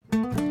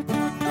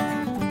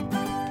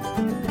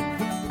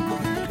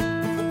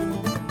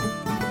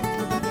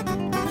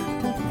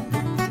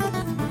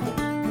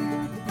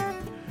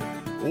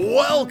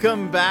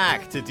Welcome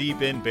back to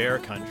Deep in Bear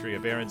Country, a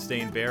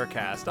Berenstain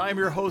Bearcast. I'm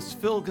your host,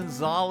 Phil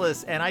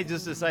Gonzalez, and I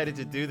just decided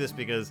to do this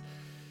because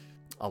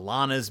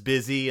Alana's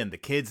busy and the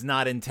kid's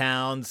not in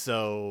town,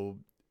 so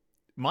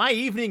my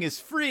evening is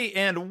free,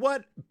 and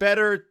what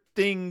better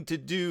thing to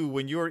do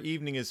when your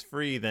evening is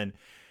free than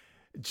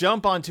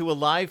jump onto a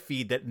live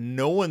feed that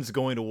no one's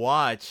going to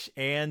watch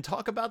and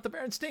talk about the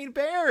Berenstain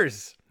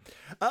Bears.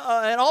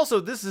 And also,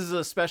 this is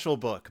a special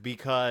book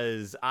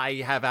because I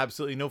have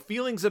absolutely no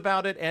feelings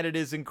about it, and it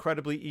is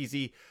incredibly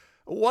easy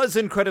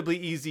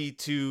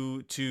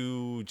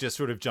to just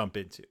sort of jump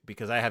into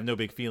because I have no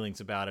big feelings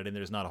about it, and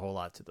there's not a whole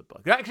lot to the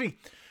book. Actually,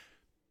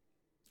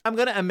 I'm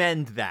going to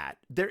amend that.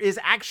 There is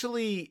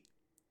actually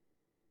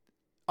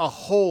a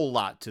whole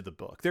lot to the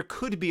book. There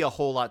could be a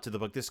whole lot to the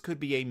book. This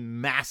could be a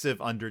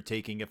massive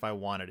undertaking if I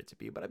wanted it to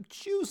be, but I'm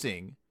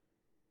choosing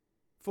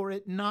for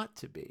it not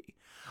to be.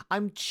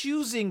 I'm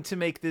choosing to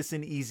make this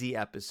an easy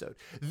episode.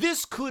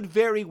 This could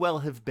very well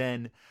have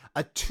been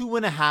a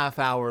 2.5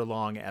 hour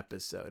long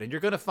episode, and you're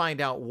going to find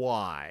out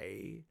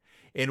why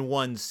in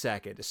 1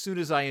 second, as soon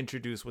as I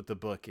introduce what the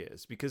book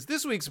is. Because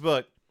this week's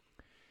book,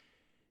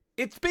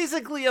 it's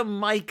basically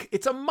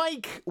it's a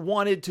Mike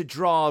wanted to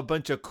draw a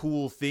bunch of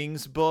cool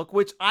things book,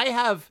 which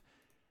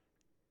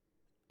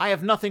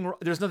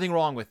there's nothing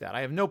wrong with that.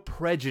 I have no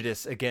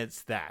prejudice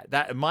against that.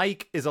 That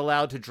Mike is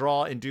allowed to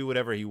draw and do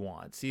whatever he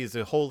wants. He is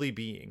a holy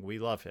being. We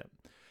love him.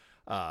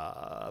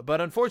 But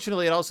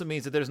unfortunately, it also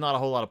means that there's not a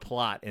whole lot of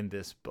plot in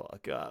this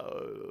book.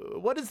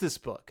 What is this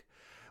book?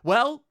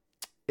 Well,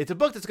 it's a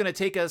book that's going to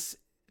take us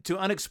to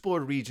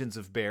unexplored regions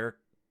of Bear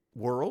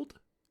World.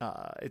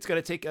 It's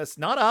going to take us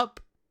not up,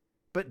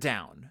 but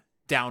down.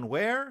 Down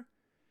where?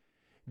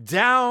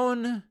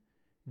 Down,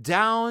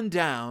 down,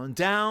 down,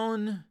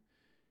 down.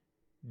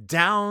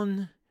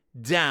 Down,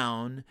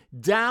 down,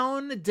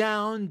 down,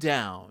 down,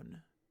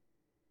 down.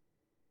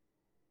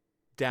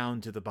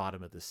 Down to the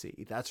bottom of the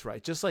sea. That's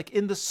right. Just like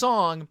in the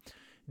song,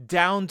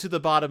 Down to the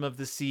Bottom of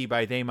the Sea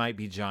by They Might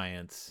Be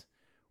Giants.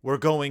 We're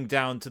going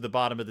down to the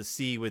bottom of the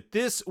sea with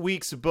this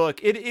week's book.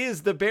 It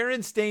is The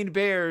Berenstain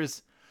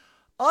Bears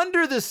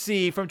Under the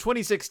Sea from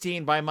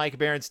 2016 by Mike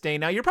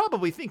Berenstain. Now, you're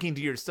probably thinking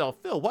to yourself,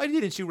 Phil, why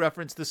didn't you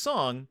reference the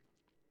song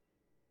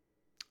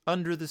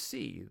Under the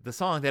Sea, the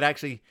song that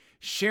actually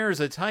shares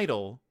a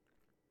title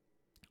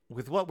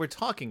with what we're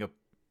talking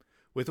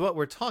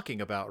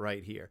about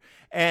right here?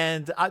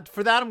 And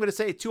for that, I'm going to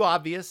say too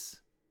obvious,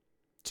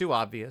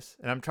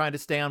 and I'm trying to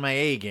stay on my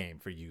A game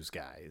for you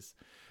guys.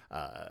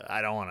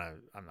 I'm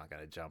not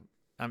going to jump.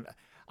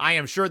 I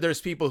am sure there's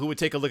people who would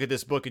take a look at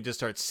this book and just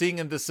start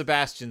singing the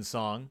Sebastian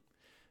song,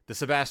 the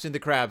Sebastian the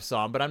Crab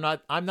song, but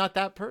I'm not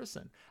that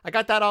person. I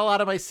got that all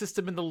out of my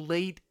system in the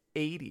late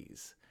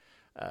 80s.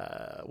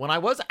 When I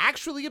was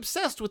actually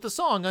obsessed with the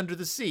song Under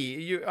the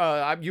Sea.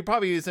 You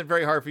probably isn't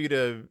very hard for you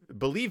to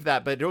believe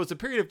that, but there was a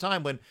period of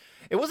time when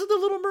it wasn't The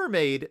Little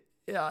Mermaid.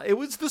 It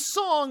was the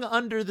song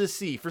Under the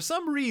Sea. For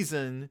some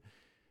reason,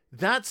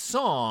 that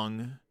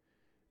song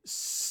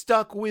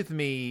stuck with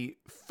me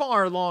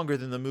far longer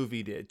than the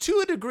movie did, to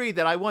a degree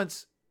that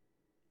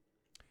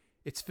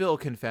it's Phil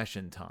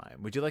confession time.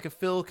 Would you like a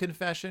Phil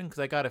confession? Because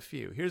I got a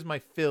few. Here's my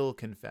Phil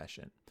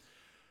confession.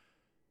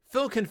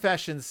 Phil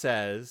confession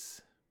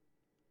says,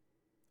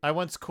 I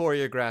once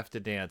choreographed a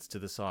dance to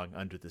the song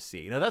Under the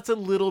Sea. Now, that's a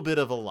little bit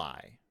of a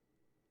lie,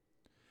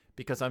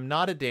 because I'm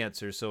not a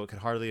dancer, so it could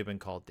hardly have been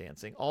called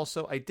dancing.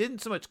 Also, I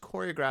didn't so much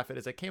choreograph it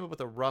as I came up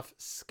with a rough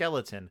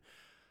skeleton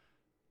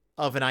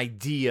of an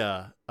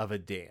idea of a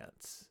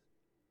dance.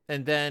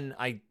 And then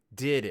I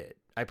did it.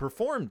 I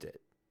performed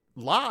it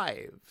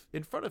live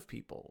in front of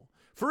people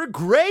for a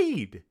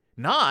grade,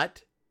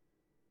 not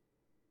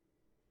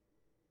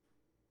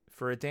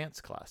for a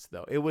dance class,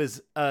 though. It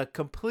was a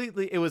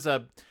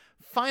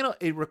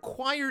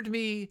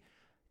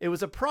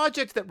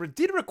project that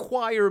did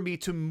require me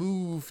to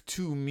move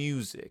to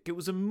music. It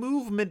was a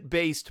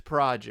movement-based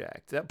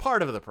project, that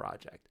part of the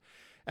project.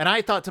 And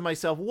I thought to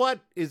myself,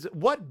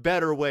 what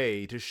better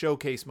way to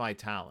showcase my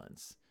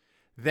talents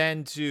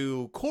than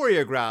to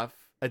choreograph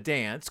a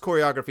dance,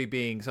 choreography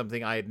being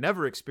something I had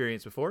never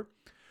experienced before,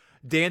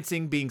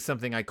 dancing being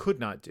something I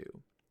could not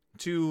do,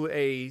 to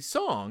a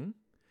song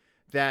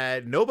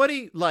that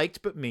nobody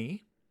liked but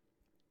me.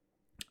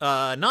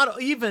 Not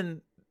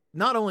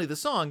only the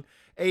song,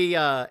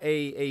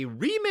 a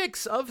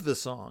remix of the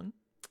song.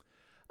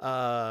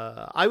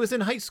 I was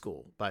in high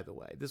school, by the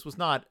way. This was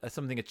not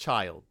something a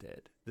child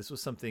did. This was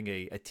something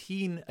a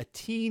teen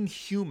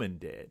human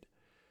did.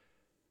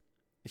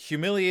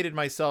 Humiliated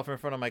myself in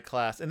front of my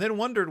class, and then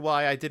wondered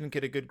why I didn't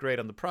get a good grade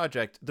on the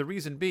project. The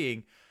reason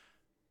being,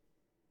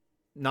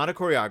 not a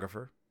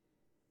choreographer,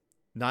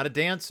 not a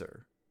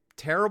dancer,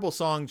 terrible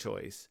song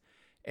choice,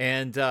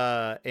 and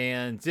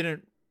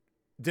didn't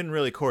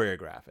really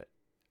choreograph it.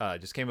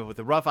 Just came up with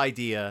a rough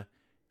idea.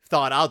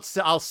 Thought I'll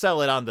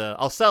sell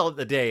it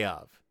the day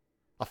of.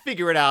 I'll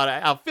figure it out.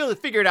 I'll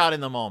figure it out in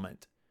the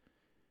moment.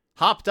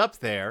 Hopped up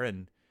there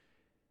and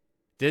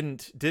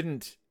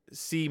didn't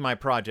see my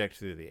project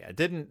through the end.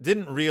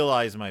 Didn't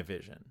realize my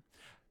vision.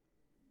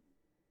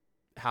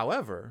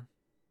 However,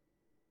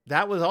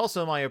 that was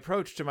also my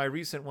approach to my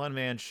recent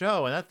one-man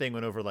show, and that thing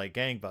went over like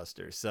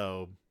gangbusters.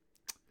 So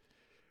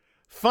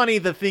funny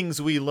the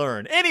things we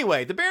learn.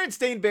 Anyway, the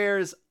Berenstain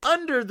Bears,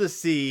 Under the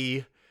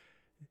Sea.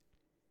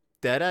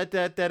 Da da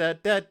da da da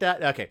da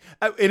da. Okay,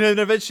 and then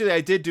eventually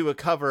I did do a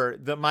cover.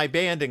 My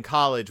band in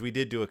college, we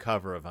did do a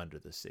cover of Under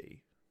the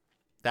Sea.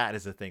 That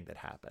is a thing that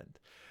happened.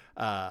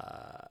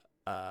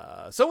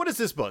 So what is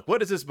this book?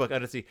 What is this book,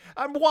 Under the Sea?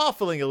 I'm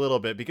waffling a little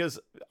bit because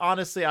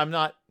honestly,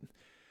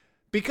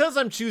 because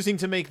I'm choosing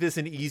to make this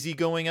an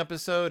easygoing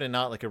episode and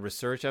not like a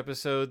research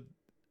episode.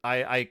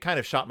 I kind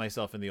of shot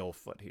myself in the old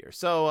foot here.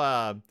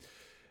 So,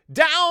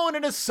 down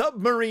in a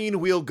submarine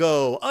we'll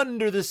go,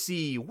 under the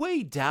sea,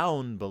 way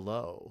down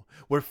below,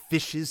 where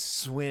fishes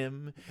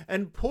swim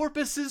and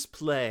porpoises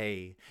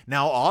play.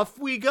 Now off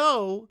we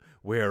go,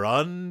 we're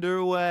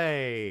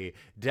underway,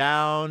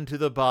 down to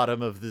the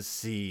bottom of the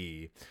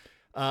sea.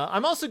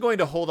 I'm also going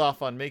to hold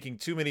off on making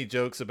too many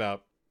jokes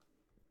about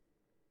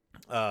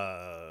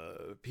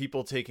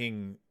people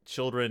taking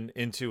children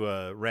into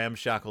a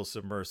ramshackle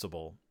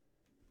submersible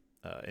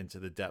into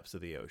the depths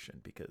of the ocean,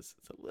 because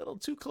it's a little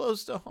too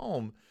close to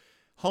home.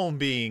 Home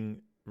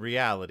being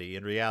reality,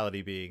 and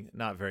reality being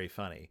not very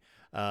funny.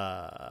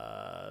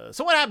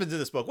 So what happens in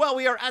this book? Well,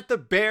 we are at the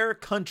Bear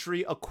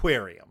Country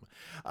Aquarium,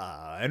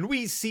 and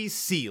we see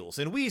seals,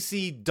 and we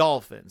see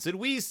dolphins, and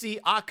we see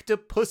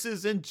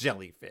octopuses and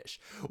jellyfish.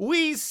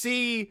 We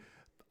see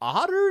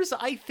otters.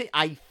 I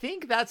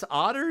think that's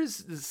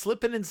otters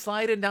slipping and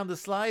sliding down the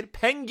slide.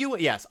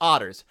 Penguin, yes,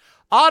 otters.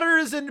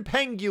 Otters and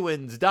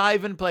penguins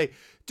dive and play.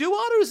 Do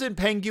otters and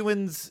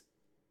penguins,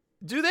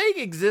 do they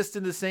exist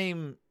in the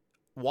same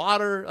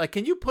water? Like,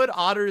 can you put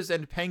otters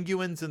and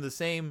penguins in the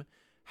same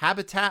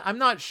habitat? I'm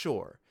not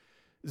sure.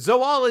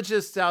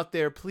 Zoologists out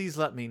there, please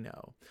let me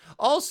know.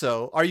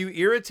 Also, are you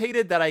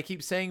irritated that I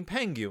keep saying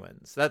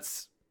penguins?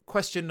 That's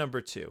question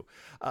number 2.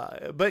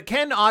 But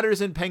can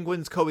otters and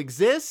penguins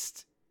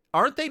coexist?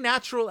 Aren't they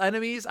natural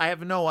enemies? I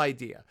have no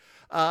idea.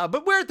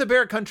 But we're at the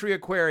Bear Country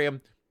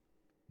Aquarium.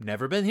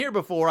 Never been here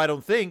before, I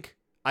don't think.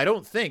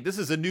 This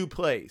is a new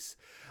place.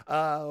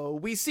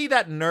 We see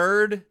that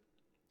nerd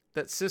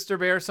that Sister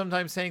Bear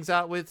sometimes hangs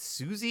out with,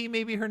 Susie,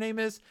 maybe her name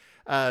is,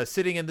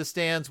 sitting in the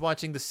stands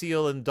watching the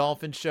seal and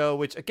dolphin show,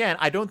 which, again,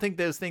 I don't think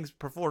those things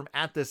perform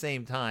at the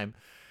same time.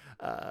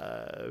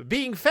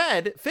 Being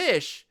fed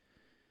fish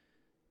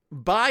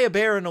by a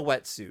bear in a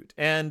wetsuit.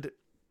 And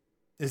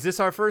is this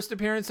our first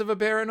appearance of a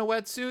bear in a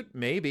wetsuit?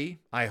 Maybe.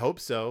 I hope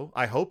so.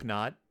 I hope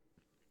not.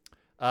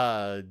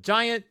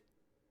 Giant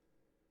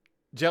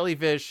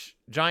jellyfish,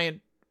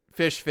 giant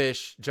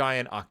fish,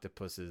 giant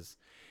octopuses.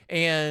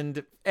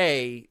 And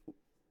A,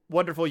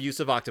 wonderful use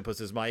of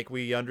octopuses, Mike.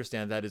 We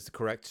understand that is the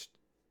correct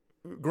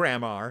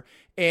grammar.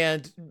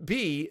 And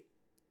B,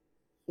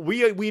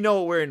 we know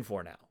what we're in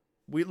for now.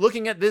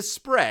 Looking at this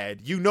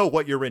spread, you know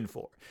what you're in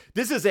for.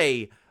 This is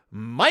a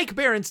Mike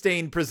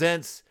Berenstain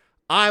presents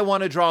I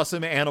Want to Draw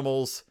Some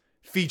Animals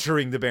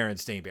featuring the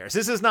Berenstain Bears.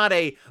 This is not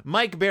a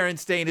Mike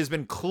Berenstain has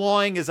been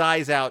clawing his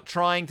eyes out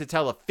trying to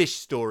tell a fish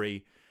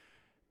story.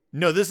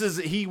 No,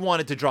 he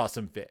wanted to draw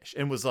some fish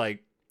and was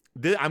like,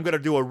 I'm going to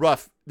do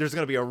there's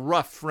going to be a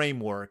rough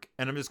framework,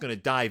 and I'm just going to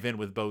dive in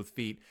with both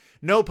feet.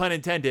 No pun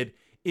intended.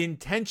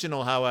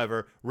 Intentional,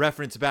 however,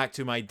 reference back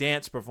to my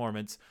dance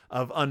performance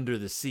of Under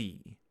the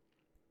Sea.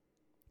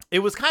 It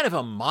was kind of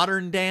a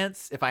modern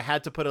dance, if I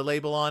had to put a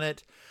label on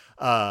it.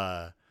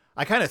 I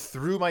kind of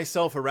threw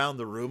myself around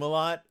the room a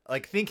lot,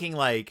 like thinking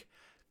like,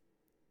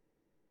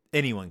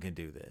 anyone can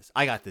do this.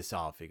 I got this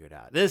all figured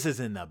out. This is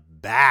in the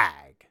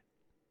bag.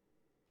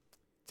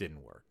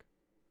 Didn't work.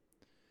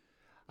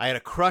 I had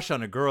a crush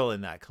on a girl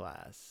in that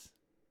class,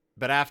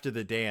 but after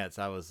the dance,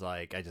 I was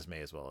like, I just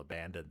may as well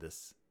abandon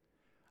this.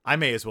 I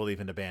may as well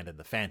even abandon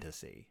the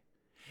fantasy.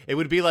 It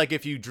would be like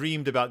if you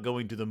dreamed about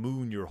going to the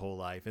moon your whole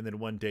life, and then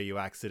one day you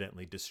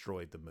accidentally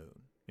destroyed the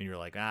moon, and you're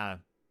like, that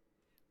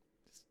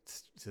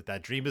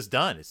dream is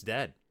done. It's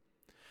dead.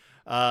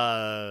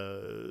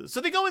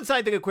 So they go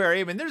inside the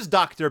aquarium, and there's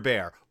Dr.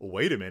 Bear.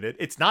 Wait a minute.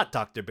 It's not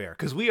Dr. Bear,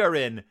 because we are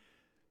in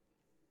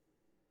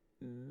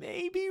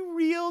maybe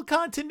real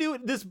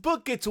continuity. This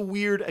book gets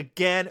weird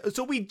again.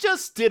 So we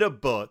just did a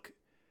book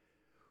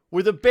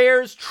where the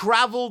bears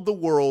traveled the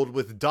world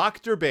with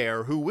Dr.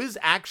 Bear, who is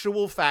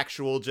actual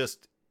factual,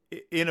 just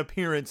in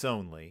appearance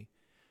only.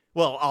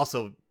 Well,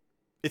 also,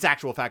 it's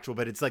actual factual,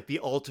 but it's like the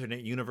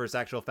alternate universe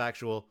actual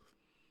factual.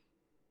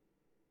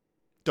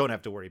 Don't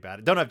have to worry about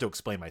it. Don't have to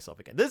explain myself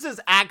again. This is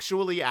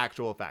actually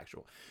actual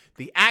factual.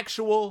 The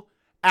actual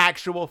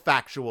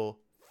factual.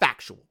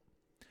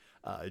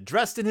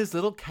 Dressed in his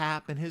little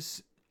cap and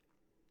his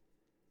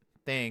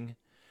thing.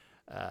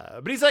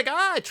 But he's like,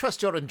 I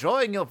trust you're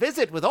enjoying your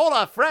visit with all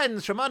our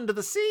friends from under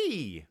the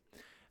sea.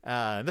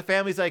 And the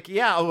family's like,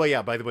 yeah. Oh,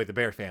 yeah, by the way, the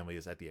bear family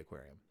is at the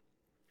aquarium.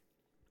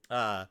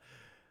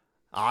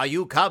 Are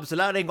you cubs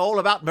learning all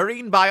about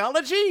marine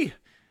biology?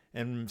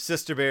 And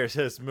Sister Bear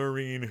says,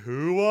 marine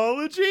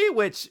whoology?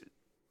 Which,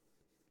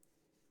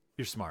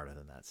 you're smarter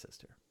than that,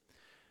 sister.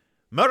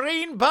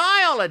 Marine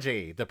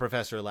biology, the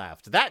professor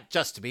laughed. That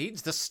just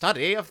means the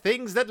study of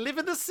things that live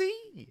in the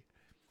sea.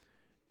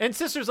 And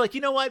Sister's like,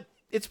 you know what?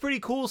 It's pretty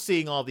cool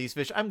seeing all these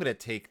fish. I'm going to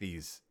take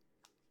these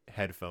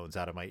headphones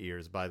out of my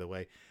ears, by the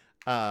way.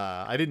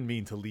 I didn't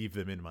mean to leave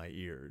them in my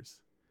ears.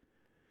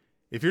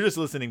 If you're just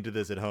listening to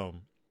this at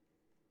home,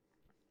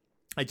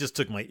 I just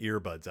took my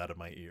earbuds out of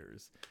my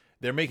ears.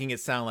 They're making it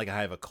sound like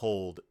I have a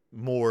cold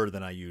more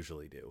than I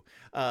usually do.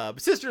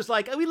 Sister's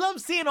like, we love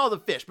seeing all the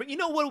fish, but you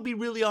know what would be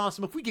really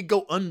awesome? If we could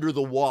go under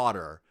the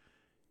water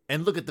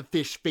and look at the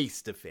fish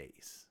face to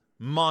face.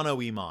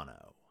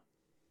 Mano-y-mano.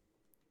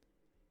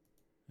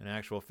 And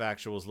Actual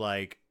Factual's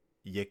like,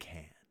 you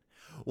can.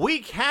 We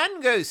can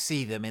go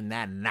see them in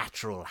their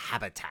natural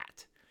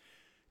habitat.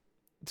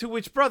 To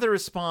which Brother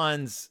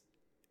responds,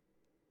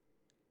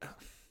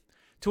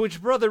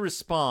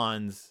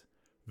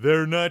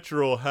 their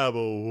natural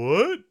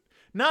what?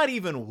 Not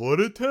even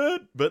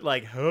what-a-tat, but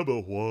like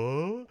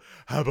what?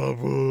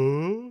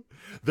 What?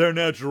 Their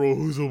natural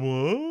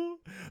what?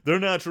 Their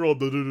natural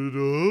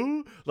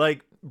da-da-da-da?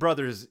 Like,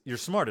 brothers, you're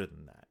smarter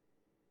than that.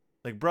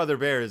 Like, Brother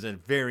Bear is a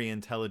very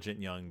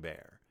intelligent young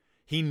bear.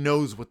 He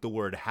knows what the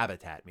word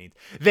habitat means.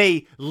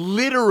 They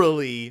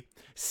literally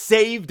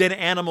saved an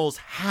animal's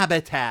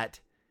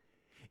habitat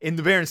in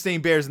the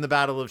Berenstain Bears in the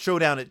Battle of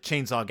Showdown at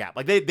Chainsaw Gap.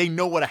 Like, they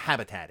know what a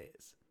habitat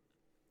is.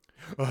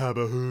 A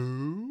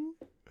habahoo?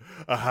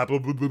 A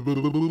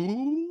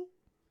habahoo?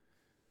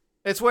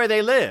 It's where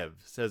they live,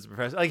 says the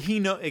professor. Like,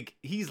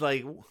 he's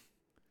like,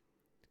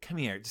 come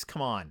here, just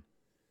come on.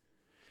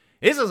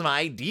 This is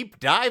my deep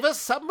diver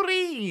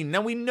submarine.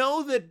 Now, we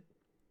know that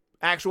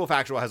Actual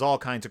Factual has all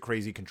kinds of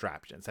crazy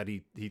contraptions that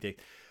he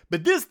takes.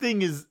 But this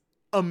thing is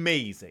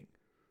amazing.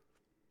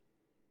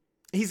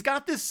 He's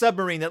got this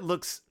submarine that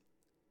looks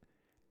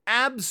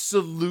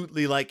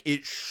absolutely like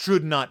it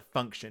should not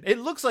function. It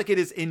looks like it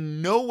is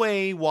in no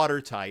way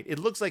watertight. It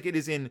looks like it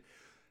is in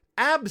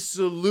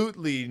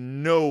absolutely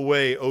no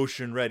way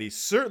ocean ready.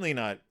 Certainly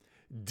not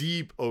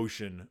deep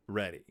ocean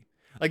ready.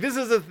 Like, this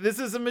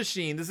is a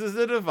machine, this is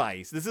a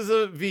device, this is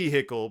a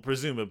vehicle,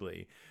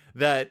 presumably,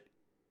 that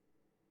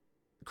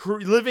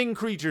living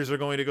creatures are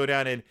going to go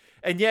down in,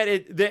 and yet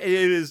it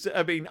is,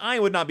 I mean, I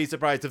would not be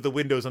surprised if the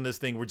windows on this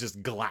thing were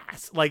just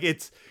glass. Like,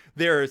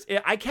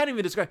 I can't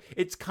even describe,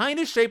 it's kind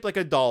of shaped like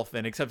a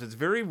dolphin, except it's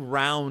very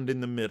round in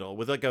the middle,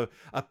 with like a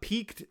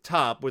peaked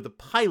top where the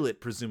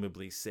pilot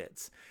presumably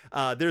sits.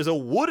 There's a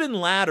wooden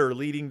ladder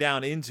leading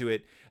down into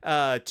it,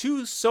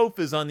 2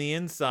 sofas on the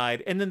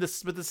inside, and then the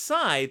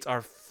sides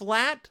are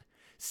flat,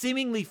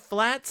 seemingly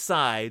flat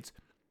sides,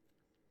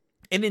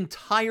 and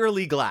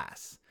entirely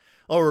glass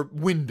or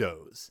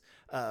windows.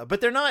 But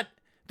they're not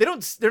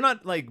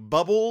like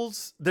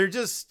bubbles. They're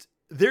just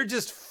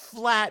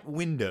flat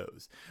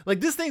windows. Like,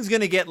 this thing's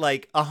gonna get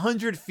like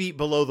 100 feet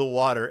below the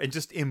water and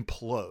just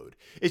implode.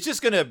 It's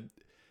just gonna.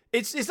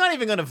 It's not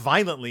even going to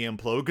violently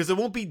implode because it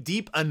won't be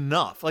deep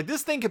enough. Like,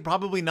 this thing could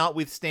probably not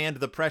withstand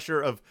the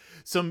pressure of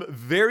some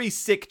very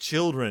sick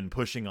children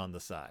pushing on the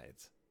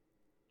sides.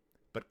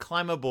 But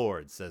climb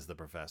aboard, says the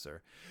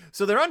professor.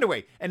 So they're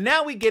underway, and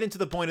now we get into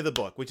the point of the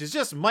book, which is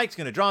just Mike's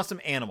going to draw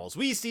some animals.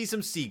 We see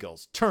some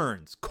seagulls,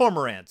 terns,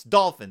 cormorants,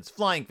 dolphins,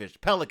 flying fish,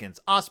 pelicans,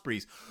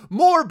 ospreys,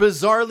 more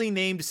bizarrely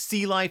named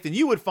sea life than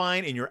you would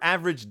find in your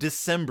average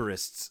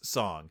Decemberists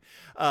song.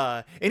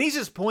 And he's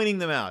just pointing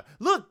them out.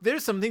 Look,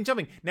 there's something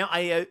jumping.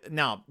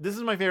 Now, this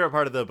is my favorite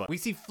part of the book. We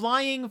see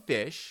flying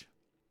fish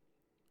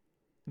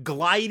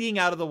gliding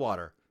out of the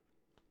water,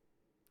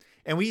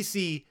 and we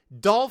see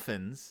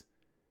dolphins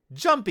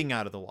jumping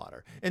out of the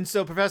water. And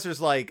so Professor's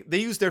like, they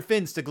use their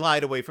fins to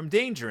glide away from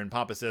danger. And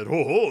Papa said,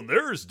 oh,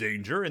 there's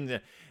danger.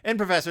 And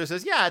Professor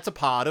says, yeah, it's a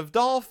pod of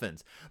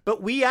dolphins.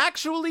 But we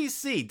actually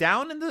see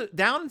down in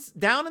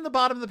the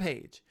bottom of the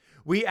page,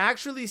 we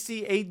actually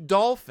see a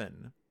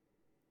dolphin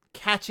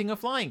catching a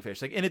flying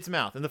fish, like in its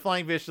mouth. And the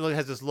flying fish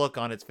has this look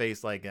on its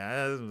face like, this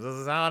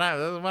is how it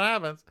happens. This is what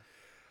happens.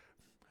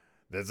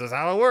 This is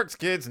how it works,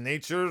 kids.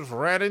 Nature's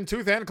rat in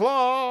tooth and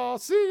claw.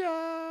 See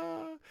ya.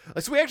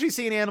 So we actually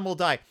see an animal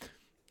die.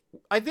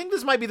 I think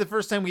this might be the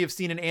first time we have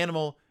seen an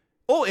animal.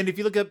 Oh, and if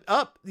you look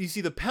up, you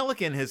see the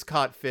pelican has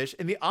caught fish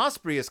and the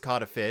osprey has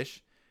caught a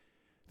fish.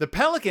 The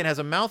pelican has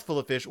a mouthful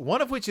of fish,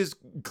 one of which is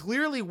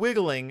clearly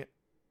wiggling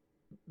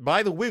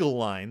by the wiggle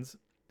lines,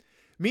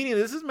 meaning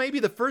this is maybe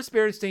the first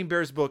Berenstain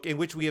Bears book in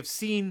which we have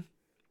seen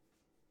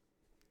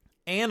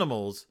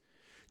animals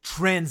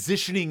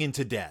transitioning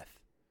into death,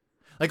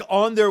 like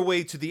on their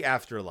way to the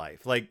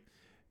afterlife, like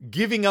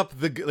giving up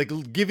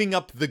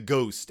the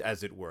ghost,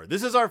 as it were.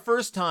 This is our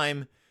first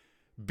time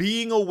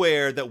being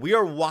aware that we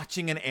are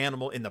watching an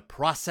animal in the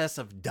process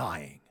of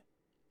dying.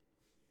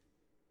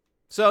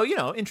 So,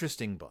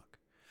 interesting book.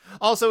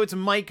 Also, it's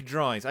Mike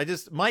drawings.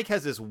 Mike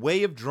has this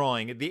way of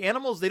drawing. The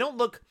animals, they don't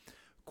look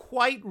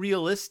quite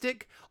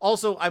realistic.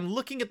 Also, I'm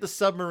looking at the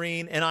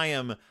submarine and I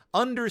am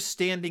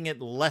understanding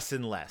it less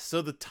and less.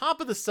 So the top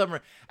of the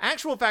submarine,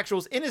 Actual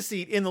Factual's in a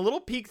seat in the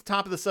little peaked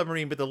top of the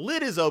submarine, but the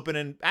lid is open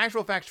and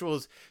Actual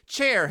Factual's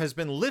chair has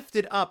been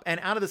lifted up and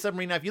out of the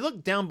submarine. Now, if you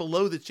look down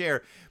below the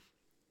chair,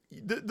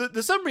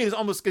 the submarine is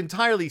almost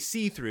entirely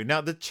see-through.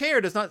 Now,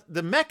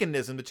 the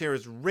mechanism the chair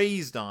is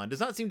raised on does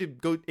not seem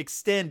to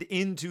extend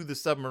into the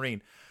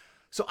submarine.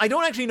 So I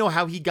don't actually know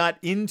how he got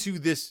into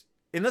this,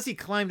 unless he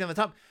climbed down the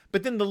top.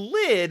 But then the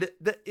lid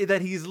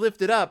that he's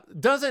lifted up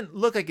doesn't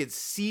look like it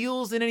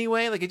seals in any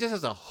way. Like it just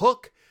has a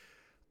hook.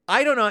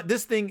 I don't know.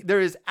 This thing, there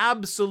is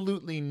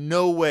absolutely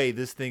no way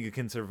this thing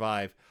can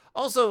survive.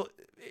 Also,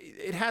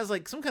 it has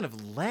like some kind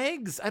of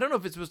legs. I don't know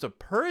if it's supposed to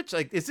perch.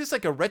 Like, is this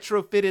like a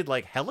retrofitted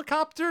like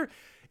helicopter?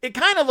 It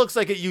kind of looks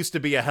like it used to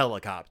be a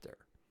helicopter.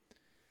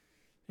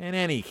 In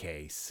any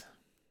case,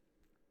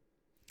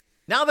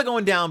 now they're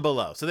going down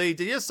below. So they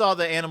just saw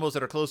the animals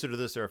that are closer to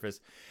the surface.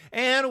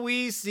 And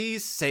we see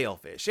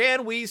sailfish.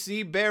 And we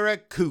see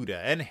barracuda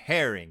and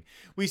herring.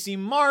 We see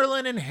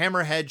marlin and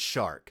hammerhead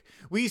shark.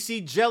 We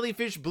see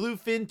jellyfish,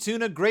 bluefin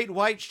tuna, great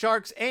white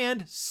sharks,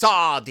 and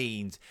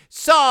sardines.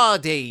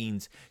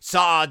 Sardines.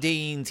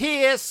 Sardines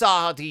here,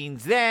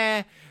 sardines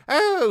there.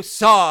 Oh,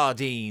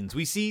 sardines.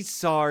 We see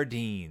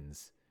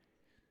sardines.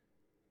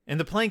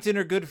 And the plankton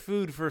are good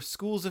food for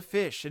schools of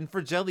fish and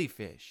for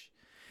jellyfish.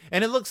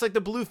 And it looks like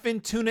the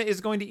bluefin tuna is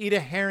going to eat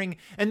a herring,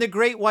 and the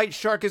great white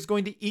shark is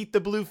going to eat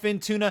the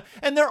bluefin tuna,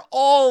 and they're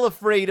all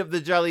afraid of the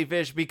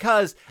jellyfish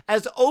because,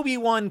 as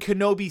Obi-Wan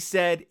Kenobi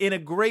said in a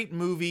great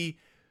movie,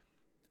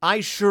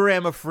 I sure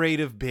am afraid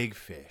of big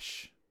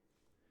fish.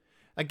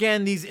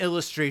 Again, these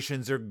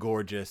illustrations are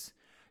gorgeous.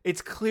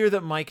 It's clear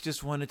that Mike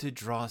just wanted to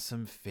draw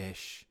some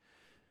fish.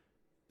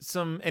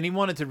 And he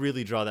wanted to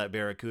really draw that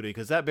barracuda,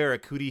 because that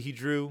barracuda he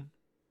drew,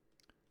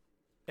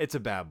 it's a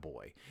bad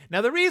boy.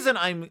 Now, the reason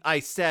I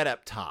said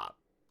up top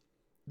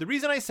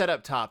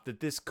that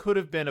this could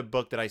have been a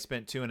book that I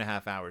spent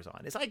 2.5 hours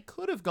on is I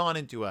could have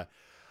gone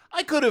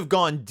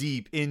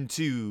deep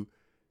into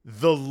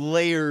the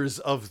layers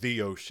of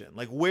the ocean,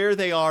 like where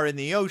they are in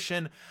the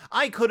ocean.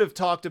 I could have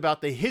talked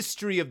about the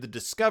history of the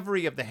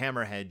discovery of the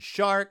hammerhead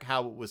shark,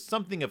 how it was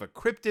something of a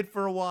cryptid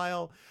for a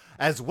while,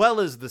 as well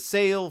as the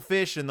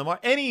sailfish and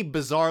any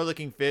bizarre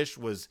looking fish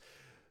was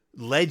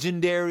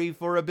legendary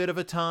for a bit of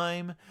a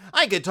time.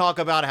 I could talk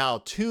about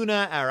how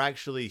tuna are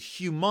actually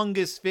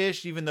humongous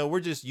fish, even though we're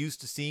just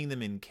used to seeing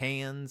them in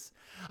cans.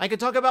 I could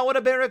talk about what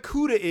a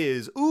barracuda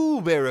is.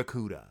 Ooh,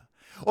 barracuda.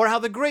 Or how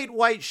the great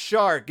white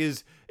shark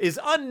is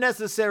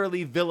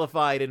unnecessarily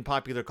vilified in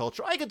popular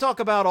culture. I could talk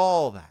about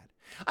all that.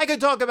 I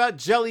could talk about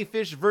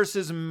jellyfish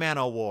versus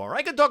man-o-war.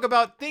 I could talk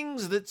about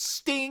things that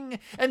sting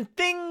and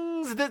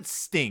things that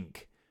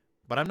stink.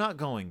 But I'm not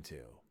going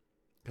to,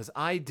 because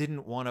I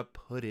didn't want to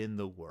put in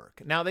the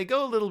work. Now, they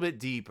go a little bit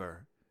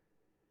deeper,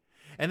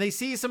 and they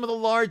see some of the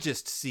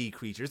largest sea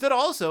creatures that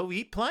also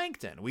eat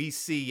plankton. We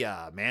see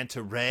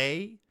manta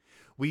ray.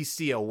 We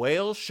see a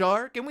whale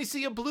shark, and we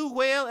see a blue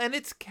whale and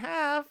its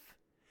calf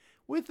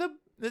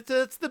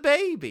it's the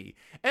baby.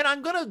 And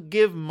I'm going to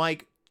give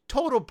Mike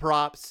total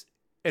props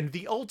and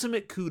the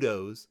ultimate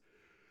kudos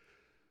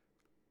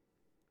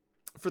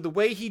for the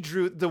way he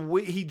drew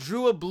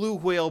a blue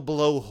whale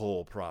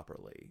blowhole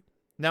properly.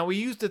 Now, we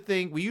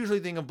usually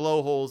think of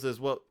blowholes as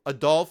what a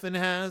dolphin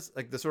has,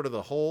 like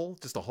the hole,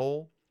 just a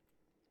hole.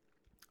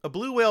 A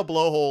blue whale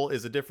blowhole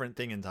is a different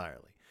thing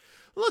entirely.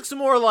 It looks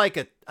more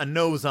like a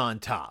nose on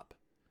top.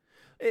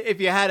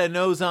 If you had a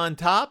nose on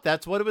top,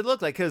 that's what it would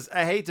look like. Because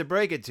I hate to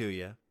break it to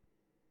you,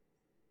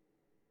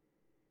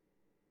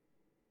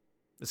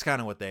 it's kind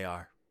of what they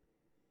are.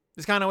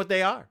 It's kind of what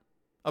they are.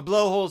 A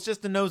blowhole is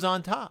just a nose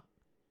on top.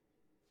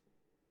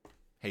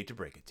 Hate to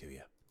break it to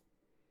you.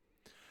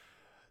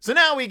 So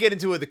now we get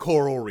into the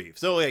coral reef.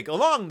 So like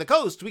along the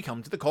coast, we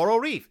come to the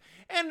coral reef.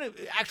 And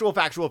Actual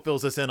Factual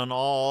fills us in on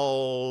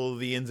all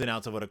the ins and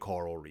outs of what a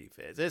coral reef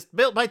is. It's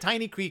built by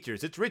tiny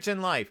creatures. It's rich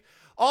in life.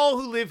 All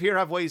who live here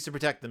have ways to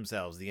protect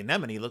themselves. The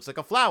anemone looks like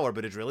a flower,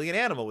 but it's really an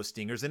animal with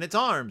stingers in its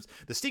arms.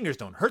 The stingers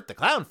don't hurt the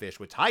clownfish,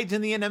 which hides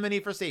in the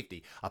anemone for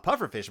safety. A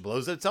pufferfish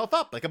blows itself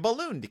up like a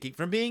balloon to keep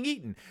from being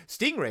eaten.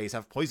 Stingrays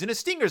have poisonous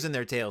stingers in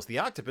their tails. The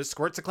octopus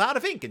squirts a cloud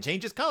of ink and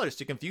changes colors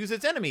to confuse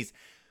its enemies.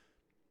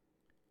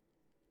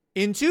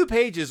 In 2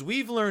 pages,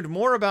 we've learned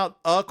more about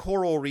a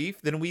coral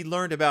reef than we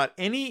learned about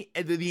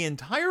the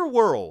entire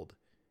world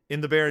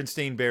in the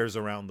Berenstain Bears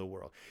around the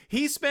world.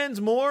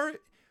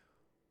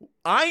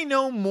 I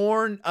know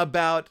more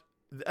about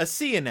a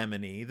sea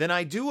anemone than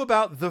I do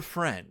about the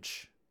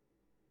French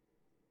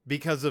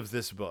because of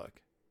this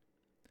book.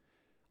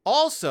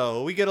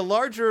 Also, we get a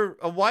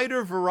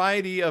wider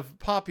variety of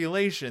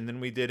population than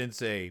we did in,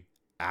 say,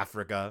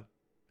 Africa,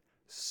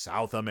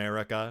 South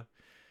America,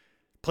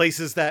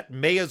 places that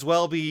may as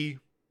well be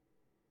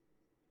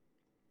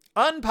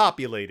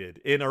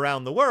unpopulated in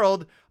around the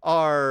world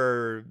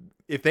are,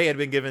 if they had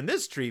been given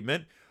this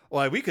treatment,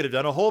 why, we could have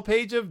done a whole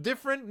page of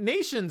different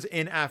nations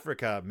in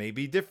Africa,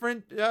 maybe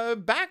different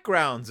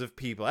backgrounds of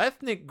people,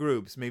 ethnic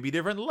groups, maybe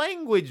different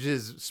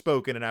languages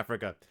spoken in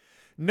Africa.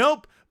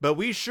 Nope, but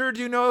we sure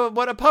do know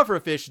what a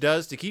pufferfish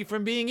does to keep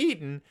from being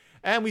eaten,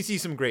 and we see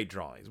some great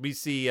drawings. We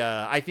see,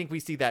 I think we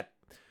see that,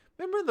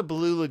 remember the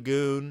Blue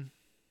Lagoon?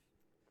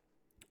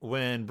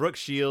 When Brooke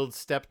Shields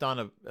stepped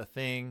on a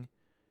thing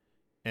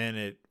and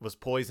it was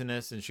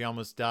poisonous and she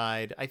almost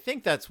died. I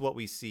think that's what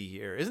we see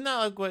here. Isn't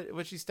that like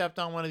what she stepped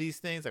on, one of these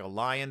things, like a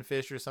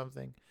lionfish or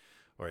something,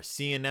 or a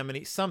sea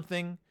anemone,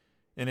 something?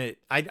 And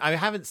I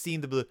haven't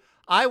seen the blue.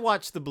 I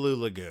watched the Blue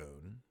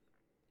Lagoon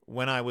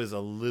when I was a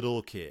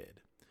little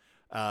kid,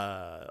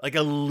 like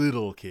a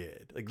little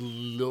kid, like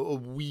a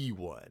wee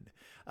one,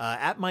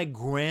 at my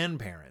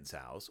grandparents'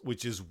 house,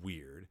 which is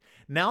weird.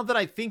 Now that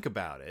I think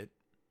about it,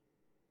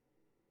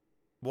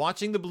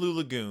 watching the Blue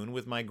Lagoon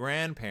with my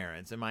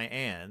grandparents and my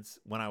aunts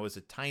when I was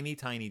a tiny,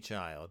 tiny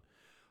child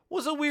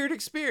was a weird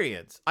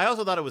experience. I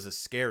also thought it was a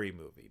scary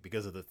movie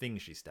because of the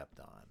things she stepped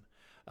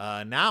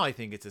on. Now I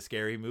think it's a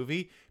scary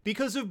movie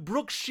because of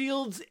Brooke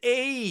Shields'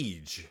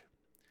 age.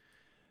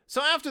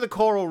 So after the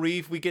coral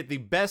reef, we get the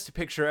best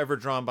picture ever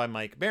drawn by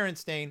Mike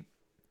Berenstain.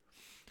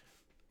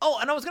 Oh,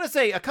 and I was going to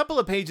say, a couple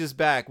of pages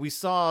back, we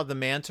saw the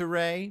manta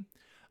ray.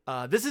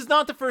 This is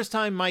not the first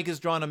time Mike has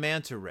drawn a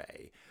manta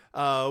ray.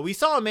 We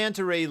saw a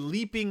manta ray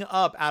leaping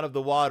up out of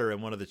the water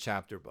in one of the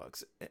chapter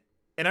books.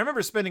 And I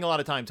remember spending a lot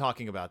of time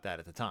talking about that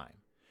at the time.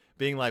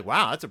 Being like,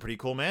 wow, that's a pretty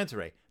cool manta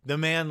ray. The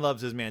man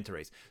loves his manta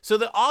rays. So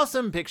the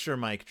awesome picture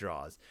Mike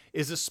draws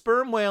is a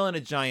sperm whale and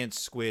a giant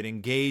squid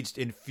engaged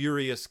in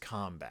furious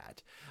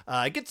combat.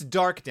 It gets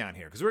dark down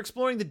here because we're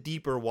exploring the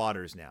deeper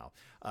waters now.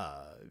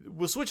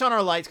 We'll switch on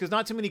our lights because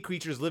not too many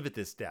creatures live at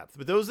this depth,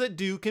 but those that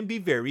do can be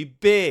very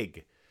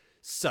big,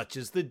 such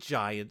as the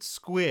giant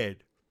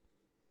squid.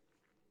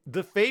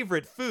 The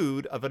favorite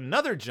food of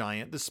another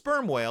giant, the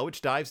sperm whale,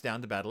 which dives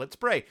down to battle its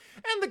prey.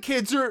 And the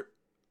kids are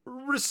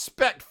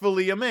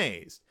respectfully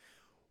amazed.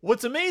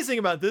 What's amazing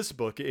about this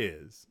book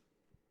is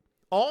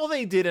all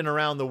they did in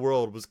Around the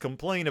World was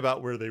complain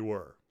about where they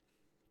were,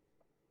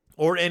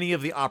 or any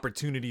of the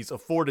opportunities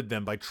afforded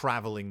them by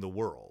traveling the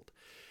world.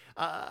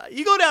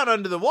 You go down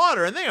under the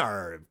water and they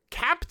are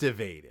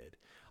captivated.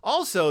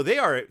 Also, they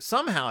are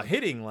somehow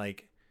hitting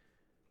like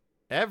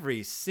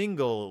every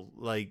single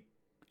like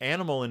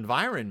animal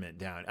environment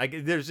down.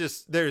 There's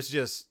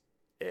just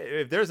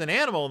if there's an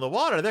animal in the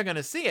water, they're going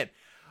to see it.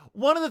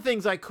 One of the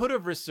things I could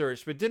have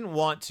researched but didn't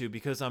want to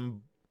because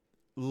I'm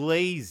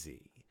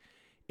lazy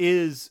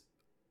is,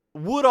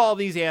 would all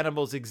these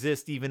animals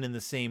exist even in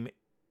the same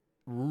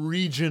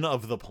region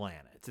of the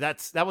planet?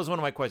 That was one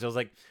of my questions. I was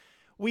like,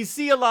 we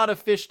see a lot of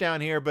fish down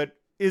here, but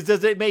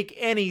does it make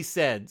any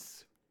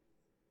sense?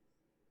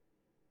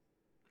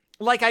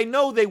 Like, I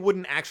know they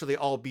wouldn't actually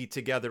all be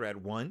together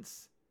at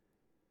once,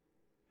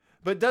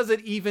 but does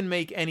it even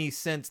make any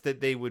sense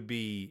that they would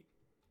be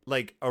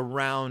like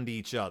around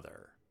each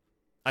other?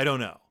 I don't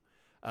know.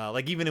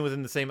 Like even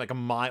within the same, like a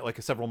mile,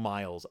 like several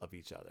miles of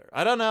each other.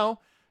 I don't know.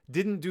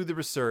 Didn't do the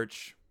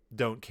research.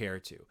 Don't care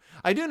to.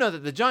 I do know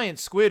that the giant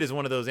squid is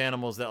one of those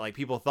animals that like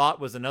people thought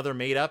was another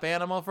made up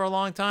animal for a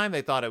long time.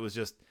 They thought it was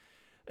just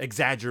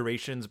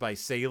exaggerations by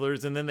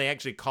sailors. And then they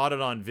actually caught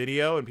it on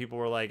video and people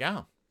were like,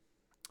 oh,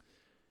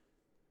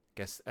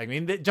 I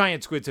mean, the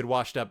giant squids had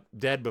washed up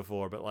dead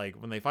before, but like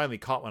when they finally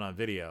caught one on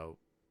video,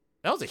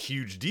 that was a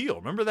huge deal.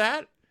 Remember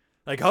that?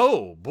 Like,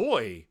 oh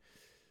boy,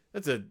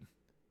 that's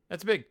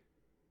big.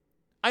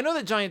 I know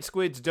that giant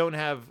squids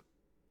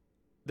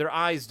their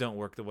eyes don't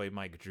work the way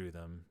Mike drew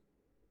them.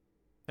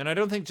 And I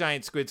don't think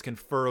giant squids can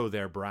furrow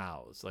their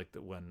brows like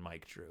the one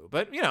Mike drew.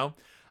 But, you know,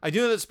 I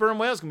do know that sperm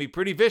whales can be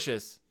pretty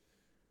vicious.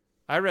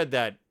 I read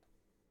that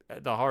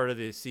at the Heart of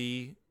the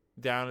Sea,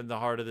 down in the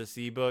Heart of the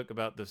Sea book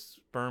about the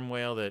sperm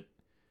whale that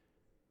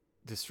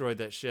destroyed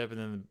that ship and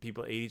then the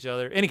people ate each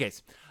other. In any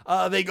case,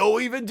 they go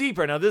even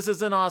deeper. Now, this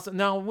is an awesome...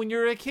 Now, when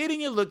you're a kid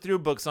and you look through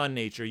books on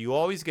nature, you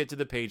always get to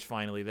the page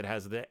finally that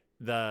has the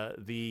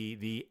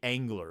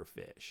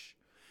anglerfish.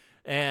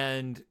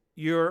 And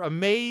you're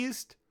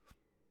amazed,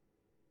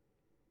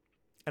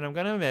 and I'm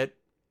going to admit,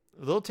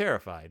 a little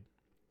terrified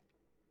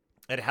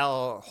at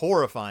how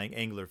horrifying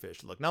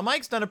anglerfish look. Now,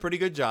 Mike's done a pretty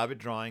good job at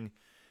drawing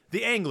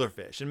the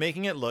anglerfish and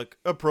making it look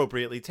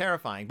appropriately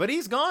terrifying. But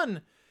he's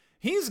gone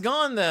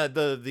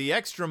the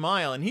extra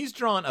mile, and he's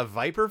drawn a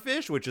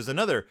viperfish, which is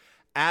another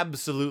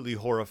absolutely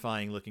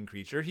horrifying looking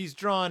creature. He's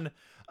drawn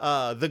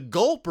the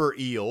gulper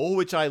eel,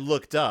 which I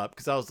looked up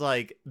because I was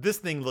like, this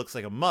thing looks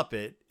like a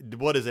Muppet.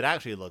 What does it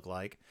actually look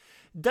like?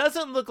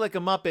 Doesn't look like a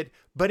Muppet,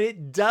 but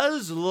it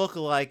does look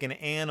like an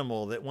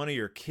animal that one of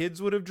your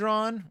kids would have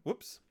drawn.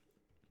 Whoops.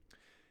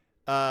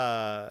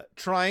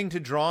 Trying to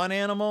draw an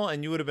animal,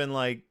 and you would have been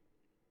like,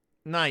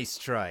 nice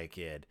try,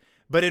 kid.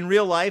 But in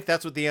real life,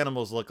 that's what the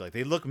animals look like.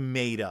 They look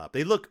made up.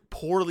 They look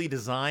poorly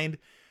designed.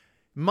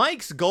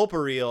 Mike's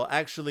gulper eel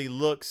actually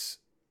looks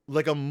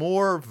like a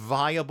more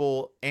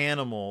viable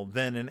animal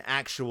than an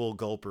actual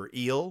gulper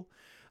eel.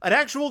 An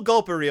actual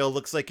gulper eel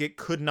looks like it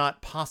could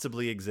not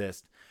possibly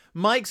exist.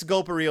 Mike's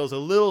gulper eel is a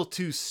little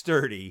too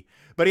sturdy,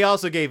 but he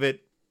also gave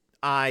it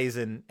eyes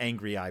and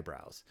angry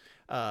eyebrows.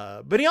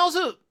 But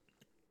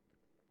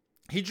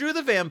he drew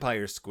the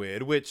vampire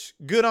squid, which,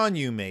 good on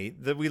you, mate.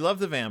 We love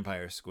the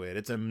vampire squid.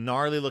 It's a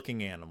gnarly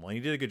looking animal, and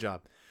he did a good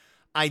job.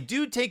 I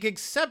do take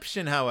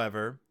exception,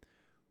 however,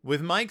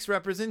 with Mike's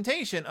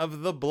representation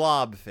of the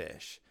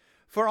blobfish.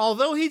 For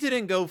although he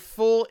didn't go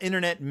full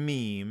internet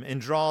meme and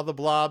draw the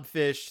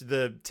blobfish,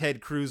 the Ted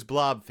Cruz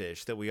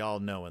blobfish that we all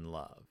know and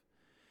love,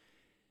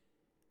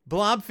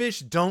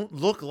 blobfish don't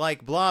look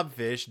like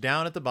blobfish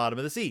down at the bottom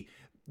of the sea.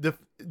 The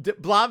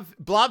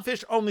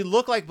blobfish only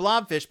look like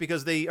blobfish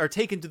because they are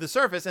taken to the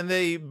surface and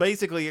they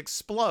basically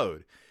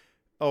explode.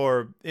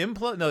 Or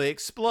implode? No, they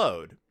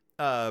explode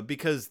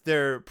because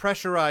they're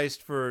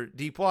pressurized for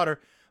deep water.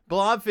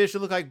 Blobfish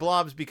look like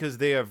blobs because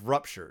they have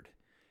ruptured.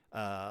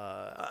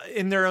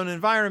 In their own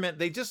environment,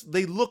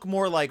 they look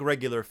more like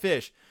regular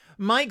fish.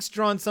 Mike's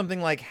drawn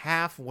something like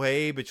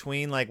halfway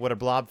between like what a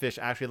blobfish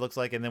actually looks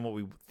like and then what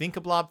we think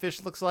a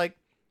blobfish looks like.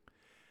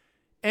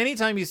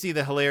 Anytime you see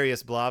the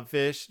hilarious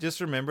blobfish,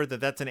 just remember that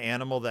that's an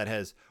animal that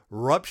has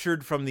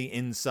ruptured from the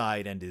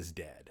inside and is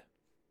dead.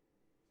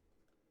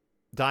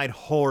 Died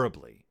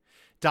horribly.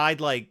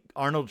 Died like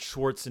Arnold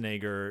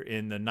Schwarzenegger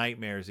in the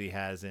nightmares he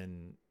has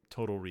in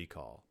Total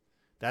Recall.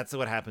 That's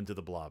what happened to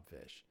the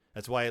blobfish.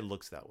 That's why it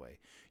looks that way.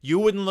 You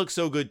wouldn't look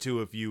so good,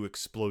 too, if you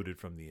exploded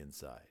from the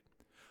inside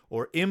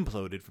or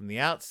imploded from the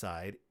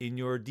outside in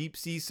your deep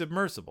sea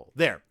submersible.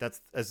 There,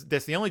 that's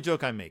the only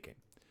joke I'm making.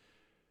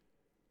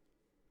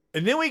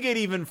 And then we get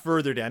even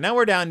further down. Now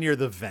we're down near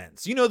the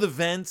vents. You know the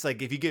vents?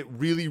 Like if you get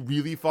really,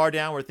 really far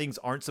down where things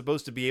aren't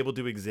supposed to be able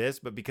to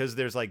exist, but because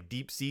there's like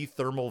deep sea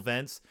thermal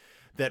vents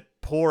that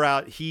pour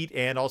out heat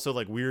and also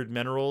like weird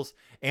minerals,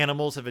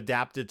 animals have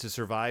adapted to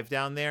survive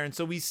down there. And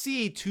so we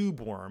see tube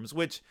worms,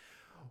 which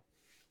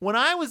when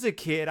I was a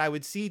kid, I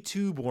would see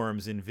tube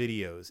worms in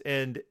videos.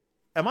 And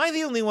am I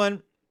the only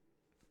one?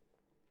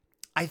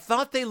 I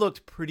thought they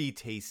looked pretty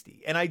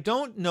tasty. And I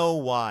don't know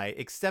why,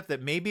 except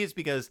that maybe it's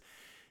because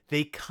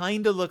they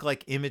kind of look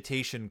like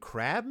imitation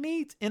crab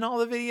meat in all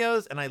the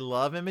videos. And I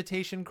love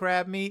imitation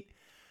crab meat.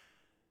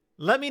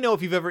 Let me know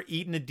if you've ever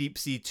eaten a deep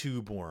sea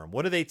tube worm.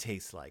 What do they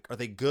taste like? Are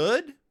they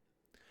good?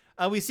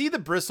 We see the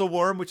bristle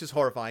worm, which is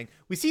horrifying.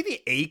 We see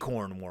the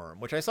acorn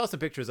worm, which I saw some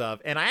pictures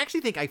of. And I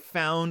actually think I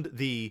found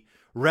the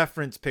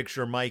reference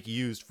picture Mike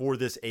used for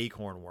this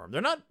acorn worm.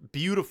 They're not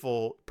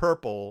beautiful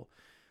purple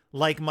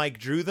like Mike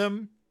drew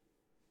them,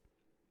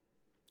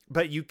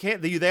 but you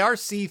can't, they are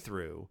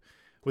see-through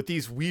with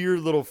these weird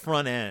little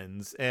front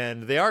ends,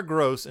 and they are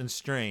gross and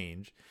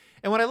strange.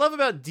 And what I love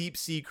about deep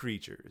sea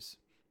creatures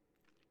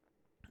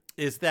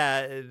is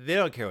that they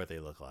don't care what they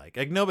look like.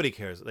 Like nobody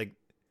cares. Like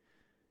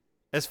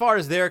as far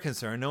as they're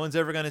concerned, no one's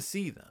ever going to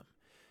see them.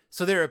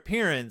 So their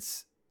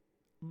appearance,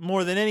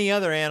 more than any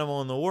other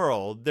animal in the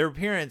world, their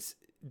appearance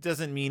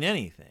doesn't mean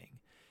anything.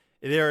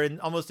 They're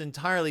almost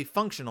entirely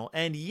functional,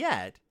 and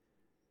yet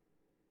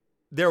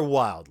they're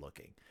wild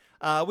looking.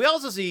 We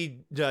also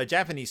see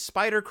Japanese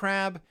spider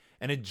crab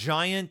and a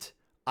giant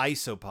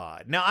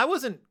isopod. Now, I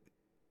wasn't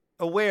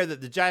aware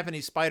that the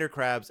Japanese spider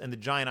crabs and the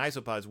giant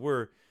isopods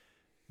were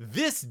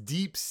this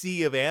deep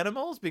sea of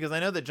animals, because I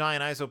know that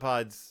giant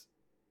isopods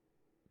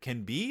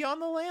can be on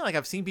the land. Like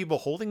I've seen people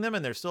holding them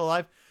and they're still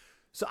alive.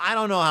 So I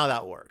don't know how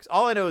that works.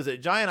 All I know is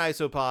that giant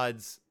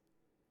isopods,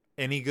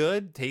 any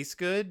good? Taste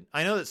good?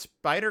 I know that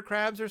spider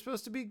crabs are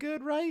supposed to be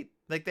good, right?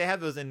 Like they have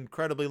those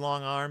incredibly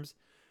long arms,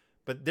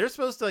 but they're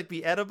supposed to like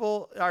be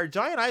edible. Are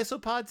giant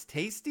isopods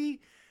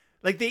tasty?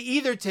 Like they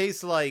either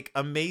taste like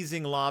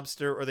amazing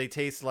lobster or they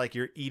taste like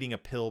you're eating a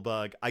pill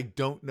bug. I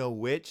don't know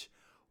which.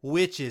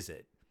 Which is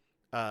it?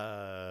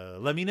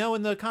 Let me know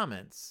in the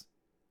comments.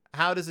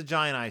 How does a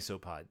giant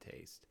isopod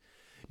taste?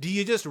 Do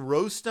you just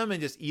roast them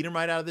and just eat them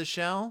right out of the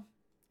shell?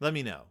 Let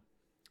me know.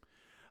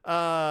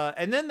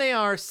 And then they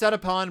are set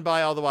upon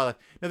by all the wildlife.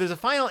 Now there's a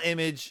final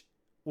image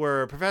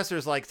where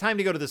Professor's like, time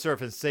to go to the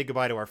surface and say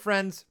goodbye to our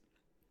friends.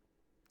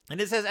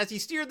 And it says, as he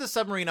steered the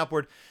submarine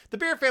upward, the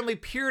bear family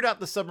peered out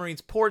the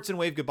submarine's ports and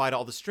waved goodbye to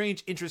all the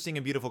strange, interesting,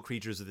 and beautiful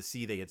creatures of the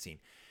sea they had seen.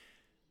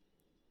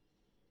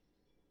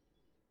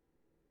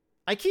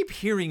 I keep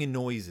hearing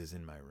noises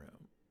in my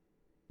room.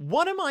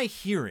 What am I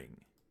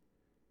hearing?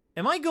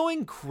 Am I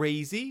going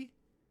crazy?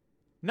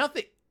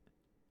 Nothing.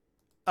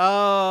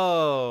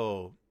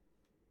 Oh.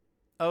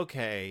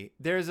 Okay.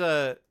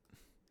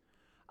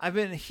 I've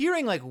been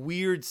hearing like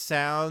weird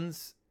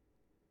sounds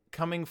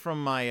coming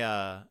from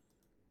my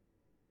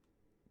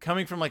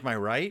like my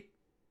right.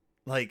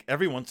 Like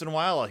every once in a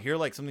while I'll hear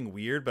like something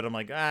weird, but I'm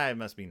like, it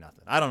must be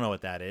nothing. I don't know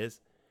what that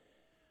is.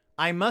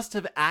 I must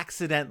have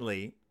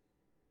accidentally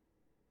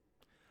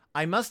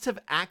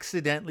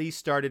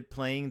started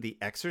playing The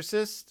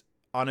Exorcist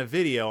on a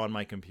video on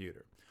my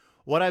computer.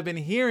 What I've been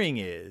hearing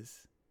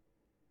is,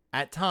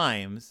 at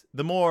times,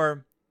 the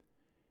more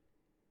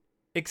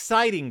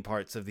exciting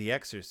parts of The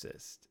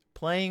Exorcist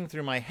playing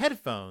through my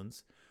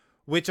headphones,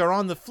 which are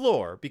on the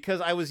floor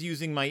because I was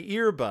using my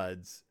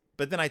earbuds,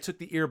 but then I took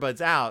the earbuds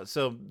out,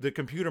 so the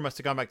computer must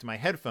have gone back to my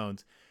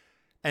headphones.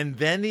 And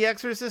then The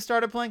Exorcist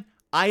started playing.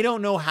 I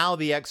don't know how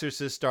The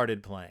Exorcist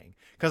started playing,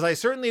 because I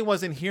certainly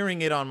wasn't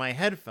hearing it on my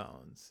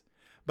headphones,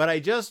 but I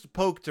just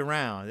poked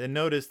around and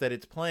noticed that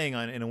it's playing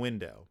in a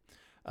window.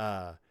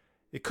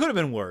 It could have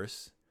been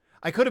worse.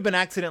 I could have been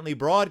accidentally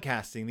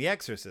broadcasting The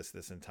Exorcist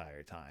this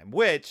entire time,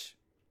 which,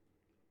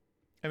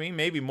 I mean,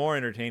 maybe more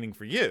entertaining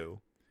for you,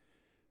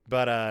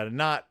 but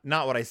not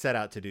what I set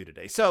out to do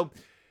today. So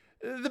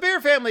the bear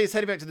family is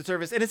heading back to the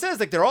surface, and it says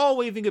like they're all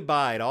waving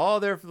goodbye to all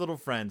their little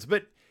friends.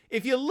 But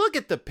if you look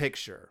at the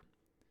picture,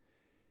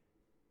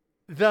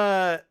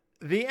 the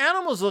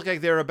animals look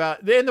like they're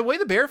about, and the way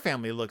the bear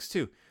family looks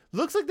too,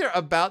 looks like they're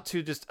about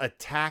to just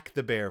attack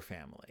the bear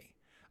family.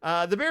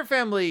 The bear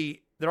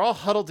family, they're all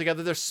huddled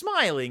together. They're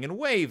smiling and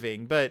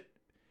waving, but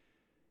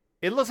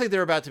it looks like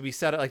they're about to be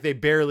set up, like they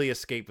barely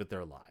escaped with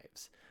their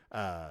lives.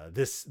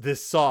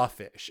 This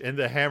sawfish and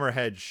the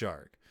hammerhead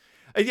shark.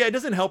 Yeah, it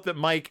doesn't help that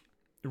Mike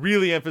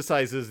really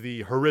emphasizes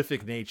the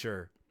horrific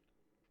nature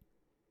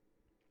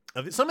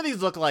of it. Some of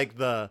these look like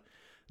the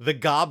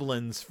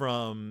goblins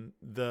from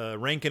the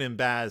Rankin and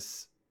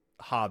Bass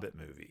Hobbit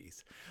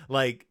movies.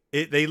 Like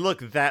they look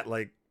that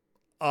like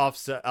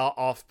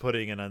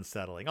off-putting and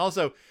unsettling.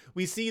 Also,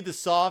 we see the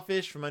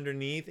sawfish from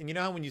underneath, and you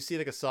know how when you see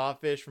like a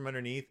sawfish from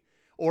underneath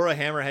or a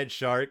hammerhead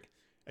shark,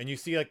 and you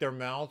see like their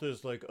mouth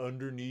is like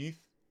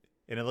underneath,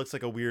 and it looks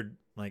like a weird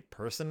like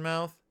person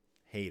mouth.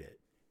 Hate it.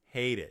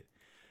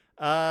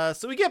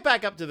 So we get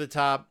back up to the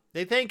top.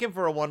 They thank him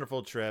for a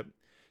wonderful trip.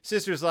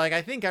 Sister's like,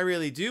 I think I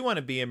really do want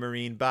to be a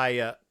marine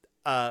by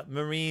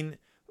thingy.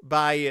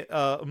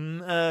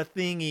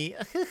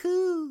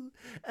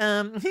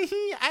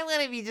 I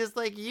want to be just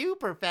like you,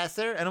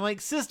 Professor. And I'm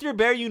like, Sister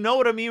Bear, you know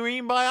what a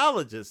marine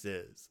biologist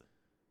is.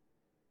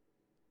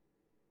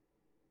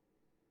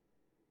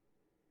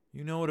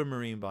 You know what a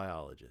marine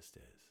biologist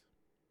is.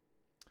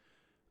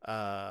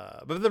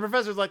 But the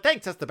professor's like,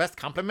 thanks, that's the best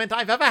compliment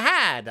I've ever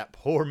had, that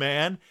poor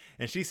man.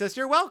 And she says,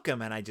 you're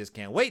welcome, and I just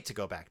can't wait to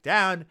go back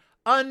down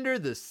under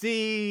the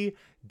sea,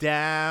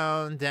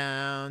 down,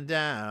 down,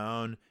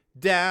 down,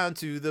 down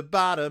to the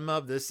bottom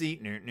of the sea.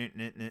 And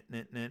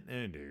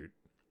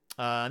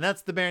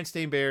that's the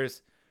Berenstain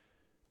Bears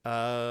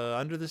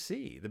under the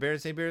sea. The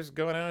Berenstain Bears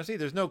going under the sea.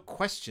 There's no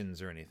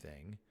questions or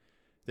anything.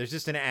 There's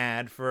just an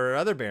ad for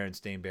other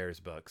Berenstain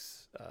Bears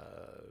books,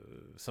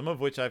 some of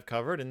which I've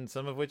covered and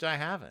some of which I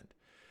haven't.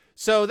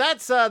 So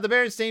that's the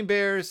Berenstain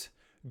Bears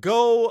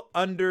go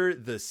under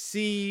the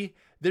sea.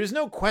 There's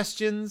no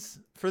questions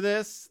for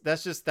this.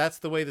 That's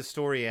the way the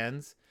story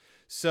ends.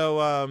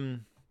 So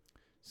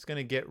just going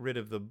to get rid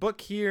of the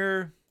book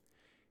here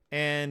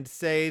and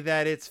say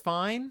that it's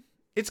fine.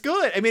 It's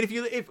good. I mean,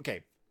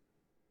 okay.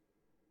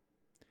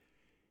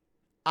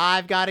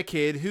 I've got a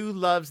kid who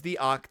loves the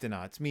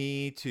Octonauts.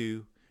 Me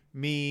too.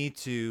 Me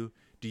too.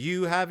 Do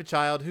you have a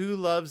child who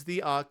loves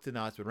the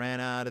Octonauts but ran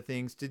out of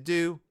things to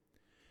do?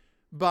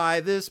 Buy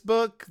this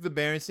book, The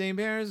Berenstain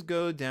Bears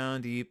Go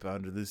Down Deep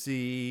Under the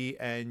Sea,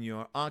 and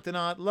your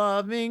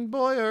Octonaut-loving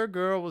boy or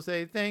girl will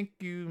say, thank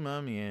you,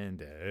 Mommy and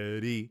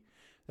Daddy.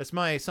 That's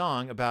my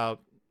song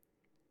about,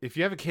 if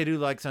you have a kid who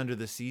likes under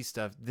the sea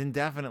stuff, then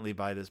definitely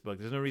buy this book.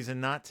 There's no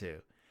reason not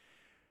to.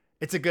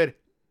 It's a good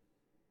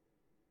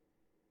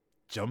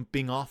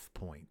jumping off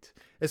point.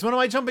 It's one of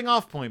my jumping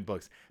off point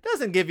books.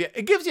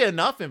 It gives you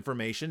enough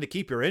information to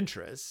keep your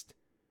interest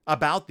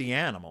about the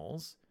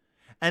animals.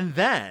 And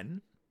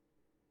then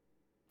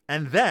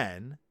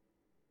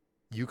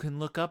you can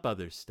look up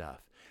other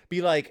stuff.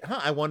 Be like,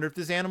 I wonder if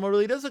this animal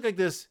really does look like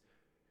this.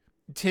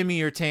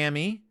 Timmy or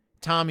Tammy,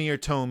 Tommy or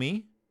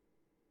Tommy,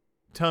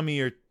 Tummy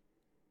or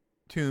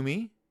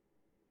Toomey.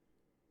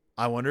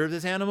 I wonder if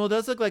this animal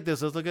does look like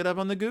this. Let's look it up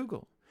on the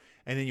Google.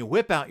 And then you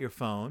whip out your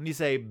phone. You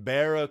say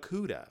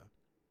Barracuda.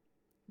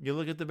 You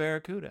look at the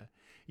Barracuda.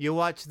 You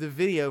watch the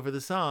video for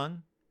the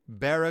song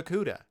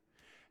Barracuda.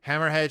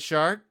 Hammerhead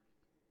shark.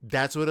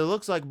 That's what it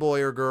looks like,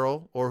 boy or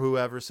girl, or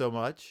whoever so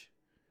much.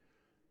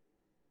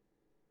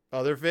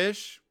 Other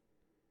fish.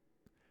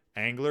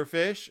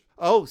 Anglerfish.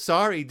 Oh,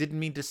 sorry, didn't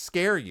mean to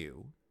scare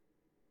you.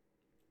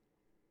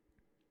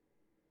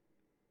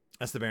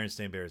 That's the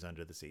Berenstain Bears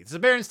Under the Sea. It's the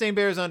Berenstain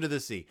Bears Under the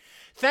Sea.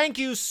 Thank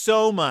you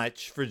so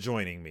much for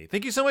joining me.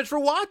 Thank you so much for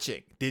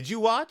watching. Did you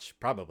watch?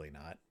 Probably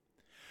not.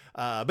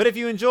 But if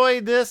you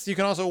enjoyed this, you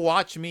can also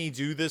watch me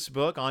do this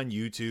book on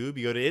YouTube.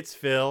 You go to It's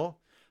Phil.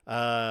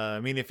 I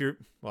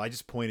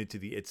just pointed to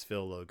the It's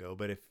Phil logo,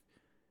 but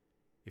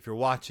if you're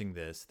watching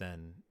this,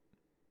 then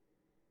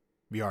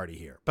you're already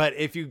here. But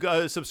if you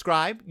go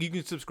subscribe, you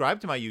can subscribe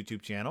to my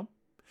YouTube channel.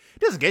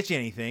 It doesn't get you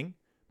anything,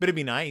 but it'd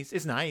be nice.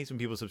 It's nice when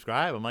people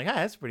subscribe. I'm like,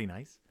 that's pretty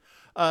nice.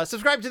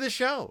 Subscribe to the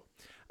show.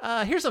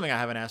 Here's something I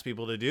haven't asked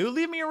people to do.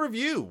 Leave me a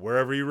review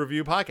wherever you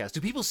review podcasts.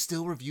 Do people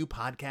still review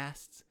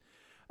podcasts?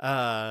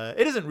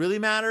 It doesn't really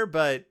matter,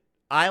 but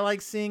I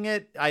like seeing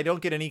it. I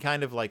don't get any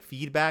kind of like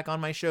feedback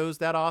on my shows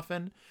that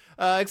often,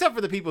 except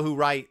for the people who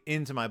write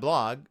into my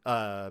blog,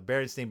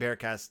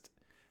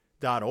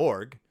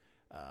 BerenstainBearcast.org.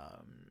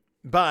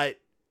 But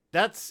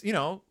that's,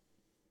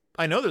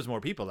 I know there's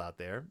more people out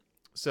there.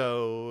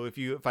 So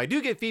if I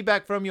do get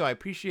feedback from you, I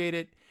appreciate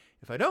it.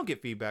 If I don't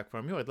get feedback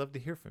from you, I'd love to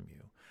hear from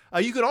you.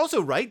 You could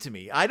also write to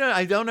me. I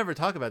don't ever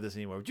talk about this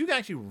anymore, but you can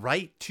actually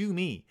write to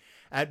me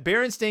at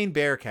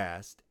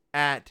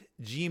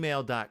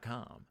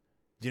BerenstainBearcast@gmail.com.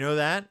 Do you know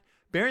that?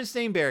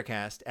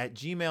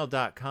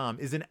 BerenstainBearcast@gmail.com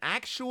is an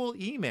actual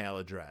email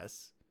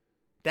address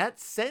that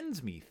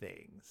sends me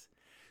things.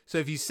 So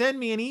if you send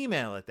me an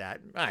email at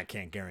that, I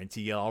can't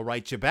guarantee I'll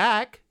write you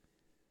back.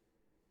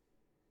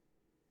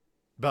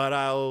 But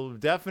I'll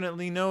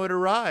definitely know it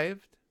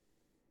arrived.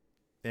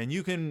 And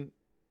you can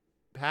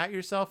pat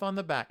yourself on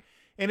the back.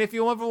 And if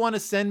you ever want to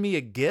send me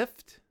a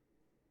gift,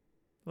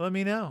 let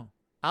me know.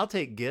 I'll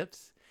take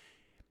gifts.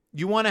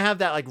 You want to have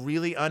that like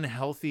really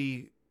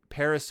unhealthy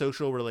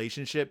parasocial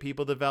relationship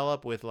people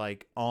develop with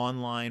like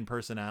online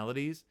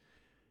personalities?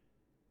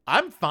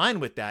 I'm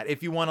fine with that.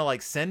 If you want to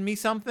like send me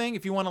something,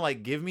 if you want to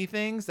like give me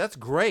things, that's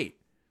great.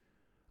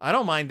 I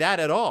don't mind that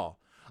at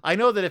all. I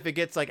know that if it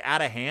gets like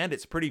out of hand,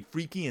 it's pretty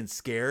freaky and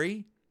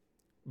scary,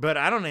 but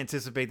I don't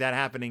anticipate that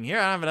happening here.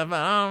 I don't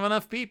have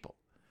enough people.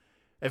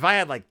 If I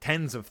had like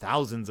tens of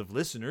thousands of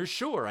listeners,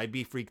 sure, I'd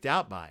be freaked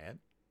out by it.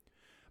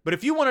 But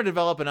if you want to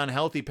develop an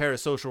unhealthy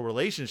parasocial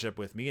relationship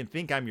with me and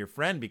think I'm your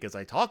friend because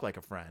I talk like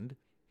a friend,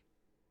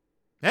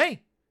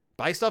 hey,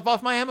 buy stuff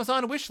off my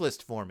Amazon wish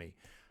list for me.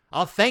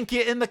 I'll thank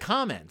you in the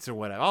comments or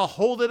whatever. I'll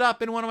hold it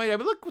up in one of my,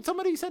 look what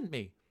somebody sent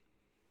me.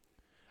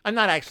 I'm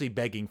not actually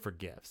begging for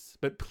gifts,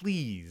 but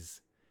please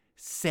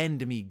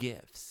send me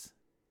gifts.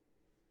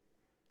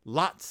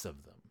 Lots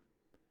of them.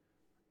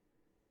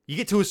 You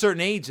get to a certain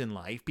age in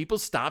life, people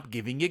stop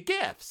giving you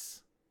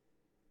gifts.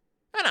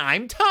 And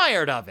I'm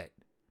tired of it.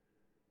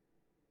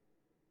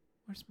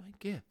 Where's my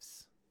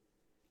gifts?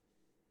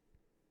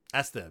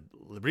 That's the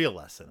real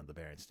lesson of the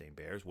Berenstain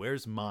Bears.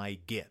 Where's my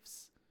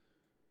gifts?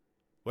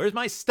 Where's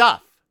my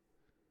stuff?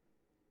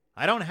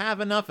 I don't have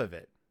enough of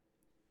it.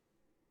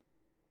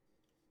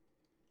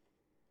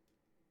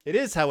 It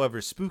is,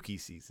 however, spooky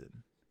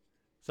season.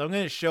 So I'm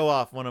going to show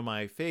off one of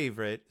my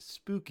favorite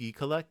spooky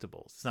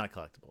collectibles. It's not a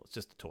collectible. It's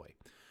just a toy.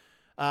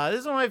 This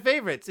is one of my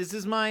favorites. This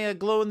is my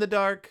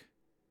glow-in-the-dark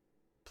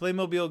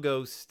Playmobil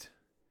Ghost.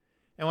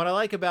 And what I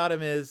like about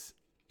him is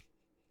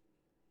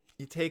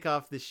you take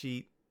off the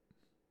sheet,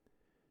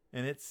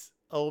 and it's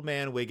old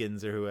man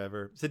Wiggins or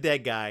whoever. It's a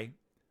dead guy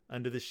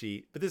under the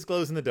sheet, but this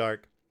glows in the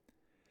dark.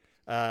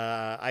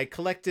 I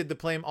collected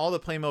all the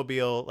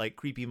Playmobil like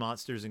creepy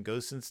monsters and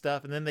ghosts and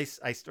stuff, and then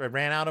I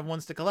ran out of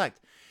ones to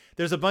collect.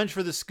 There's a bunch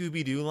for the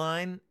Scooby-Doo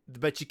line,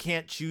 but you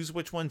can't choose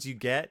which ones you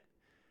get.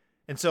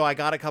 And so I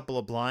got a couple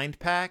of blind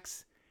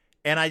packs,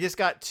 and I just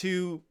got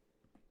two.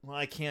 Well,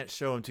 I can't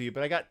show them to you,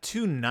 but I got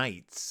two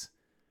knights.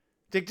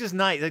 Like just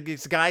knights, like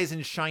these guys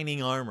in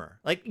shining armor.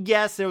 Like,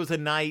 yes, there was a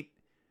knight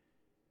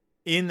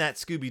in that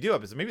Scooby-Doo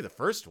episode, maybe the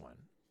first one.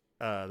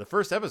 The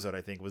first episode,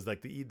 I think, was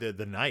like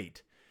the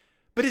knight.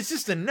 But it's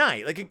just a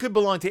knight. Like, it could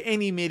belong to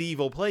any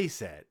medieval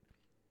playset.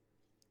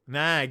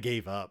 Nah, I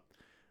gave up.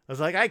 I was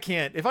like, I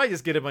can't. If I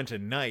just get a bunch of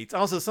knights.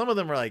 Also, some of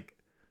them are like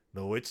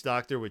the Witch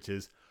Doctor, which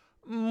is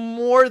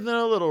more than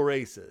a little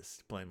racist,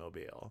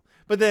 Playmobil.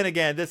 But then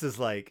again, this is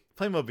like,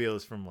 Playmobil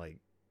is from like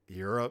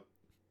Europe.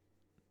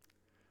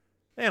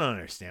 They don't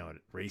understand what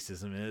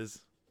racism is.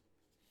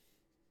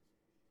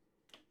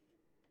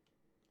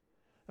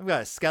 I've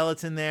got a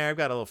skeleton there. I've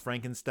got a little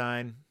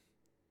Frankenstein.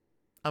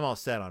 I'm all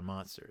set on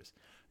monsters.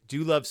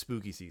 Do love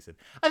spooky season.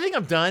 I think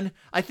I'm done.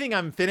 I think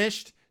I'm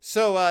finished.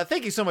 So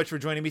thank you so much for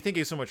joining me. Thank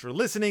you so much for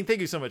listening. Thank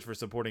you so much for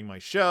supporting my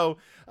show.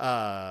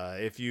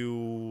 If you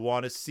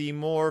want to see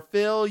more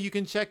Phil, you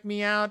can check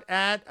me out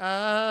at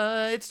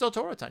It's Still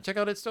Toro Time. Check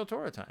out It's Still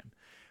Toro Time.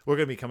 We're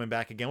going to be coming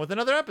back again with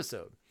another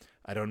episode.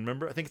 I don't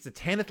remember. I think it's the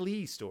Tanith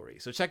Lee story.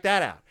 So check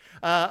that out.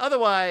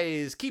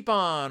 Otherwise, keep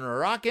on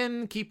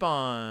rocking, keep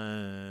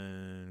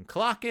on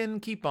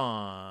clocking, keep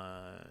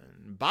on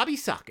Bobby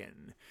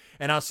socking.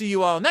 And I'll see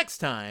you all next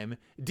time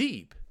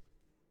deep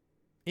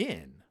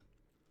in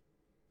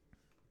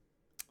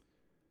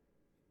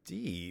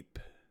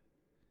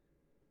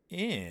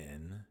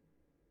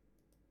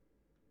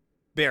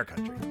Bear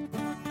Country.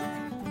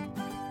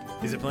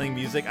 Is it playing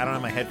music? I don't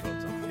have my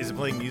headphones on. Is it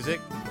playing music?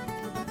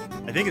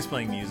 I think it's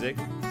playing music.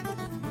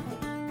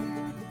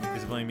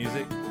 Is it playing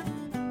music?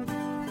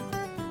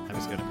 I'm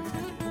just going to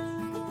pretend it is.